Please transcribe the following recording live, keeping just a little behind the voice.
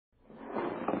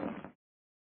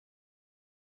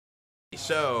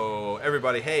So,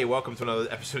 everybody, hey, welcome to another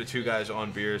episode of Two Guys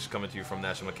on Beers, coming to you from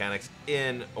National Mechanics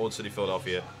in Old City,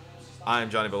 Philadelphia.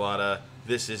 I'm Johnny Bellata.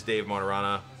 This is Dave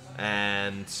Martirana.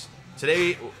 And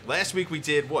today, last week we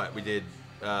did what? We did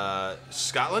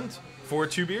Scotland for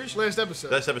 2 beers? Last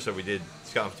episode we did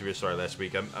Scotland for 2 beers. Sorry, last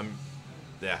week. And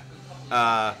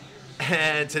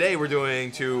today we're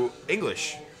doing 2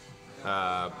 English.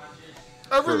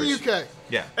 Over in the UK.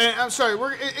 Yeah. And I'm sorry,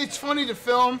 it's funny to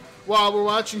film while we're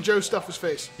watching Joe stuff his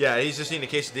face. Yeah, he's just eating a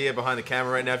quesadilla behind the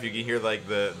camera right now. If you can hear like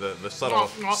the subtle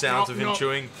sounds of him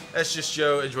chewing, that's just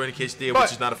Joe enjoying a quesadilla,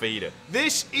 which is not a fajita.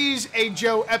 This is a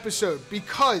Joe episode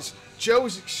because Joe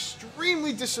is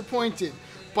extremely disappointed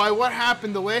by what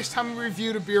happened the last time we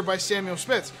reviewed a beer by Samuel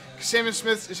Smith's. Samuel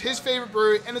Smith's is his favorite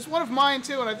brewery, and it's one of mine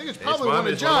too, and I think it's probably one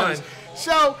of John's.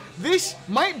 So this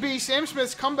might be Sam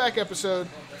Smith's comeback episode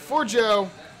for Joe,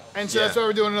 and so that's why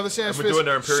we're doing another Sam Smith's doing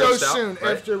their Imperial Stout, soon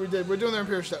right? after we did. We're doing their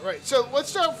Imperial Stout, right? So let's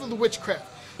start with the Wychcraft.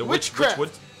 The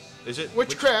Wychcraft. Is it?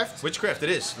 Wychcraft. Wychcraft, it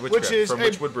is. Which is from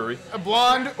Wychwood Brewery. A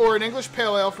blonde or an English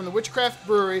pale ale from the Wychcraft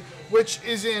Brewery, which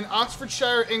is in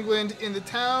Oxfordshire, England, in the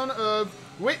town of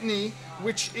Whitney,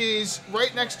 which is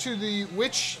right next to the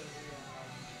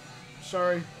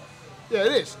Sorry. Yeah,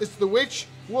 it is. It's the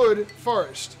Wychwood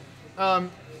Forest.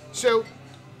 So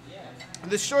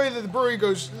the story that the brewery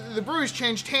goes, the brewery's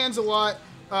changed hands a lot,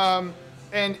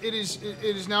 and it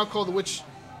is now called the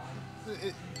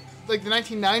like the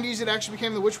 1990s, it actually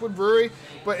became the Wychwood Brewery,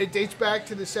 but it dates back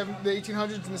to the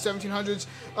 1800s and the 1700s.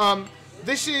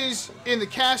 This is in the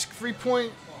cask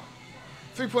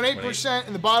 3.8%.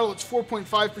 In the bottle, it's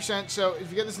 4.5%. So if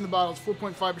you get this in the bottle, it's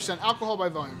 4.5% alcohol by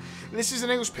volume. This is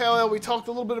an English pale ale. We talked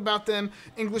a little bit about them.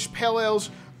 English pale ales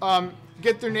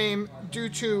get their name due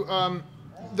to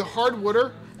the hard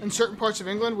water in certain parts of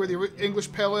England where the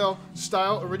English pale ale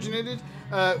style originated,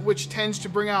 which tends to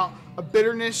bring out a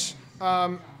bitterness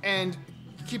and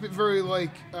keep it very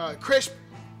crisp.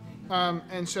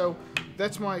 And so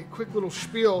that's my quick little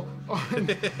spiel on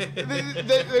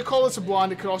they call this a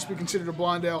blonde. It could also be considered a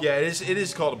blonde ale. Yeah, it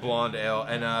is called a blonde ale,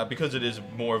 and because it is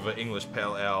more of an English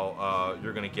pale ale,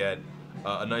 you're going to get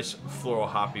a nice floral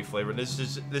hoppy flavor. And this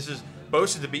is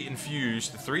boasted to be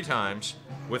infused 3 times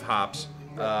with hops.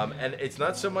 And it's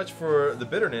not so much for the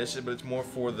bitterness, but it's more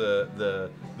for the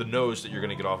nose that you're going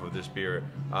to get off of this beer.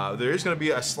 There is going to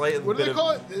be a slight. What do they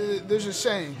call it? There's a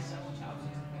saying: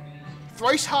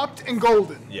 thrice hopped and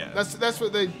golden. Yeah, that's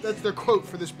their quote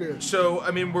for this beer. So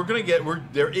I mean,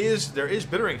 there is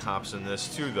bittering hops in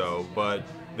this too, though, but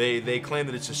they claim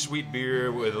that it's a sweet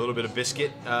beer with a little bit of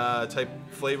biscuit type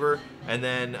flavor, and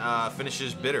then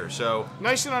finishes bitter. So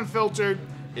nice and unfiltered.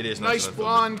 It is nice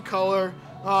blonde color.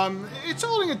 It's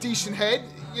holding a decent head,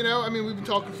 you know. I mean, we've been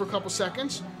talking for a couple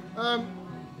seconds.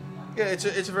 Yeah, it's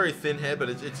a very thin head, but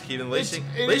it's keeping lacing.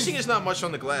 Lacing is not much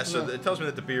on the glass, so it tells me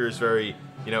that the beer is very,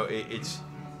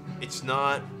 it's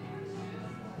not,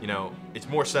 it's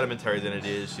more sedimentary than it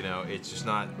is. It's just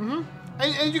not. Mm-hmm.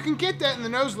 And you can get that in the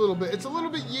nose a little bit. It's a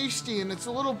little bit yeasty, and it's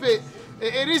a little bit.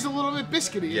 It is a little bit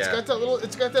biscuity. Yeah.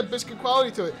 It's got that biscuit quality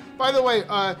to it. By the way,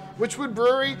 Wychwood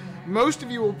Brewery. Most of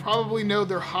you will probably know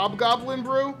their Hobgoblin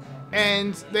brew,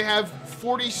 and they have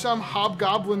 40-some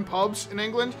Hobgoblin pubs in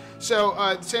England. So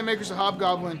the same makers of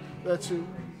Hobgoblin. That's who.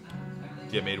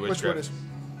 Yeah, made Wychwood is.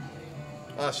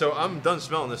 So I'm done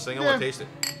smelling this thing. I want to taste it.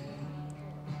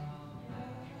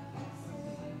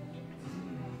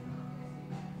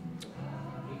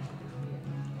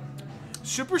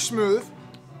 Super smooth.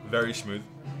 Very smooth.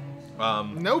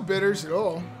 No bitters at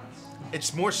all.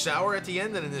 It's more sour at the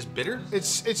end than it is bitter.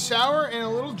 It's sour and a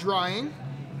little drying.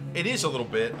 It is a little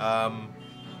bit. I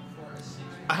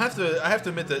have to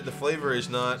admit that the flavor is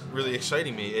not really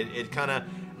exciting me. It kind of,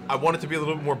 I want it to be a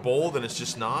little bit more bold, and it's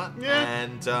just not. Yeah.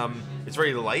 And it's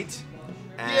very light.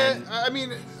 And yeah, I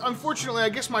mean, unfortunately, I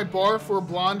guess my bar for a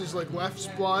blonde is like Left's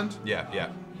blonde. Yeah.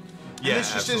 And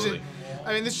this just isn't.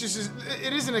 I mean, this just is.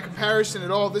 It isn't a comparison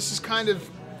at all. This is kind of.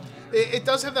 It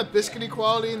does have that biscuity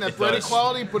quality and that bready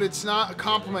quality, but it's not a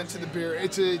compliment to the beer.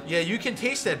 It's a you can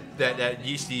taste that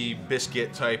yeasty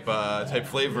biscuit type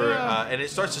flavor, and it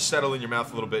starts to settle in your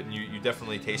mouth a little bit, and you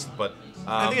definitely taste it. But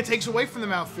I think it takes away from the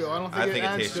mouthfeel. I think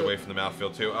it takes away from the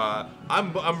mouthfeel too.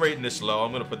 I'm rating this low.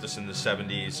 I'm gonna put this in the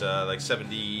 70s, like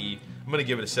 70. I'm gonna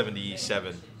give it a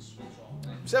 77.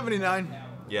 79.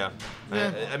 Yeah.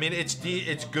 I mean, it's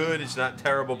good. It's not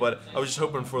terrible, but I was just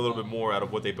hoping for a little bit more out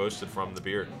of what they boasted from the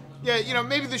beer. Yeah,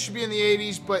 maybe this should be in the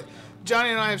 80s, but Johnny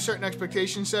and I have certain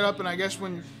expectations set up, and I guess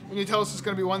when you tell us it's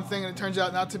going to be one thing and it turns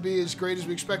out not to be as great as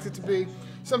we expect it to be,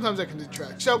 sometimes that can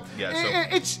detract. So,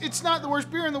 it's not the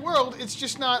worst beer in the world. It's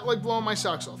just not like blowing my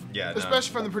socks off. Yeah,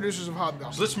 especially from the producers of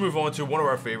Hobgoblin. So let's move on to one of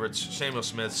our favorites, Samuel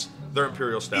Smith's, their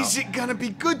Imperial Stout. Is it gonna be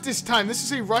good this time? This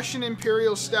is a Russian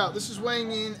Imperial Stout. This is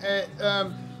weighing in at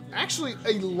actually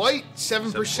a light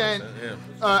 7%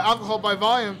 alcohol by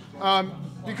volume.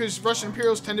 Because Russian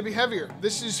Imperials tend to be heavier.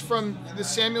 This is from the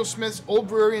Samuel Smith's Old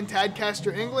Brewery in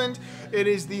Tadcaster, England. It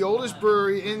is the oldest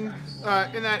brewery in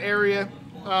that area.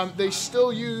 They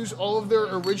still use all of their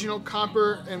original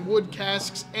copper and wood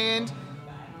casks and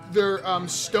their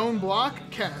stone block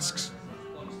casks,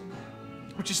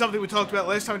 which is something we talked about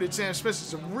last time we did Sam Smith's.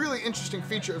 It's a really interesting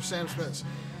feature of Sam Smith's.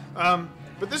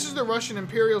 But this is the Russian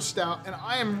Imperial Stout, and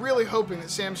I am really hoping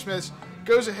that Sam Smith's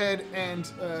goes ahead and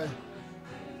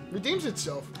redeems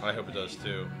itself. I hope it does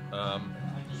too.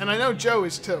 And I know Joe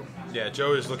is too. Yeah,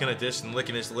 Joe is looking at this and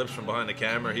licking his lips from behind the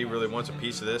camera. He really wants a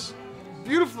piece of this.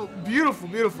 Beautiful, beautiful,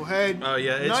 beautiful head. Oh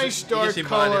yeah, it's nice dark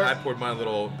color. I poured mine a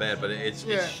little bad, but it's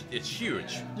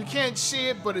huge. You can't see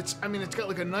it, but it's got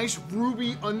like a nice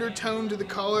ruby undertone to the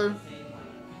color.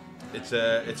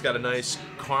 It's got a nice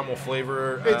caramel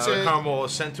flavor, caramel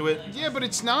scent to it. Yeah, but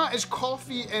it's not as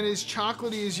coffee and as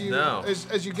chocolatey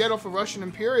as you get off a Russian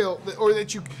Imperial, or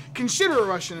that you consider a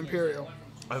Russian Imperial.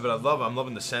 But I'm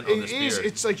loving the scent on this beer.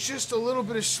 It's like just a little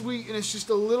bit of sweet, and it's just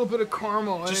a little bit of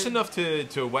caramel. Just enough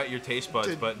to wet your taste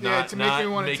buds, but not to make me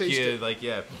want to taste it. Like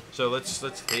So let's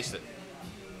taste it.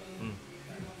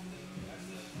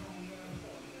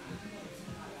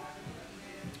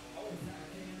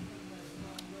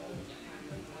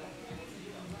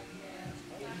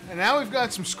 And now we've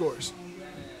got some scores.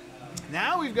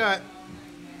 Now we've got...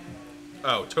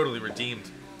 Oh, totally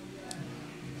redeemed.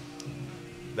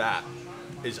 That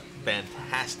is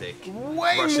fantastic.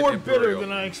 Way Russian more Imperial. bitter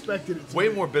than I expected it to be. Way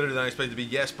more bitter than I expected it to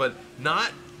be, yes, but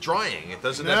not drying. It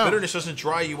doesn't. That bitterness doesn't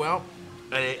dry you out.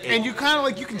 And you kind of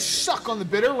like, you can suck on the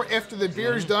bitter after the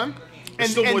beer is done. And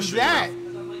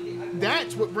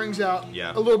that's what brings out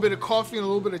a little bit of coffee and a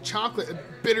little bit of chocolate, a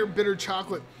bitter, bitter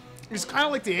chocolate. It's kind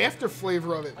of like the after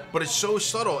flavor of it. But it's so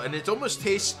subtle, and it almost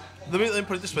tastes... Let me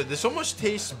put it this way. This almost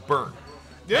tastes burnt.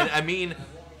 Yeah. And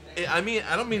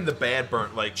I don't mean the bad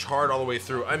burnt, like charred all the way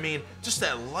through. I mean just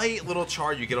that light little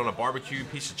char you get on a barbecue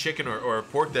piece of chicken or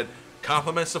pork that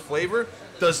complements the flavor.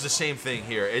 Does the same thing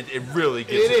here. It really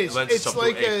lends itself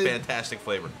to a fantastic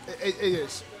flavor. It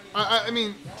is. I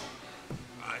mean,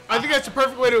 I think that's a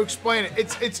perfect way to explain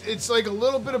it. It's like a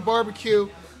little bit of barbecue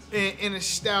in a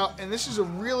stout, and this is a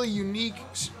really unique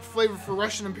flavor for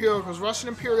Russian Imperial, because Russian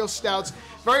Imperial stouts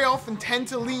very often tend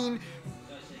to lean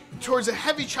towards a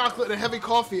heavy chocolate and a heavy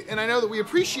coffee, and I know that we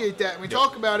appreciate that and we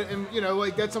talk about it, and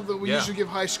like that's something that we usually give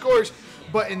high scores.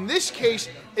 But in this case,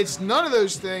 it's none of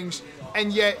those things,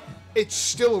 and yet it's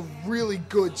still a really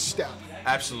good stout.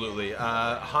 Absolutely.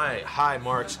 High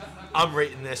marks. I'm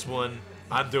rating this one.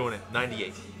 I'm doing it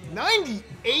 98.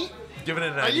 98? Giving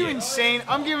it a 98. Are you insane?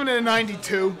 I'm giving it a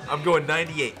 92. I'm going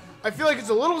 98. I feel like it's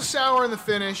a little sour in the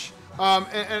finish,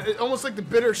 and it, almost like the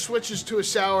bitter switches to a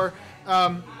sour.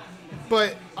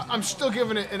 But I'm still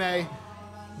giving it an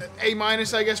A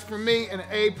minus, I guess, from me, and an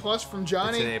A plus from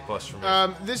Johnny. It's an A plus from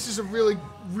me. This is a really,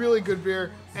 really good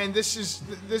beer, and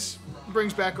this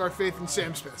brings back our faith in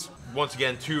Sam Smith's. Once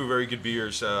again, two very good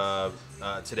beers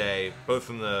today, both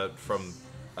from the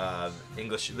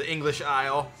English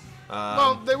aisle.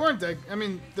 Well, they weren't. I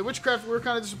mean, the Wychcraft, we were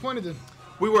kind of disappointed in.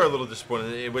 We were a little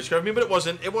disappointed in Wychcraft. I mean, but it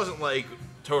wasn't like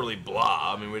totally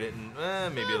blah. I mean, we didn't.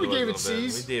 Maybe a little bit. We gave it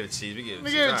C's. We gave it C's.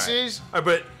 We gave it C's. All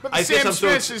right, but the Sam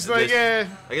Smith's is like, I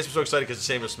guess I'm so excited because the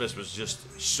Samuel Smith was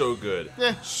just so good.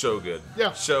 Yeah. So good.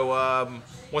 Yeah. So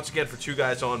once again, for Two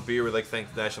Guys on Beer, we'd like to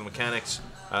thank the National Mechanics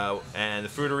and the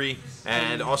Fruitery,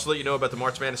 and also let you know about the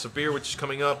March Madness of Beer, which is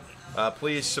coming up.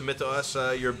 Please submit to us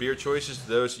your beer choices,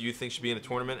 those you think should be in a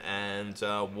tournament, and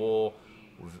we'll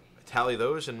tally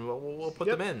those and we'll put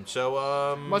them in.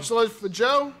 So much love for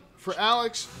Joe, for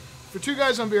Alex, for Two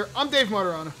Guys on Beer. I'm Dave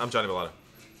Martirano. I'm Johnny Bellata.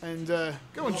 And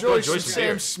go enjoy some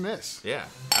Sam Smith's. Yeah,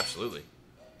 absolutely.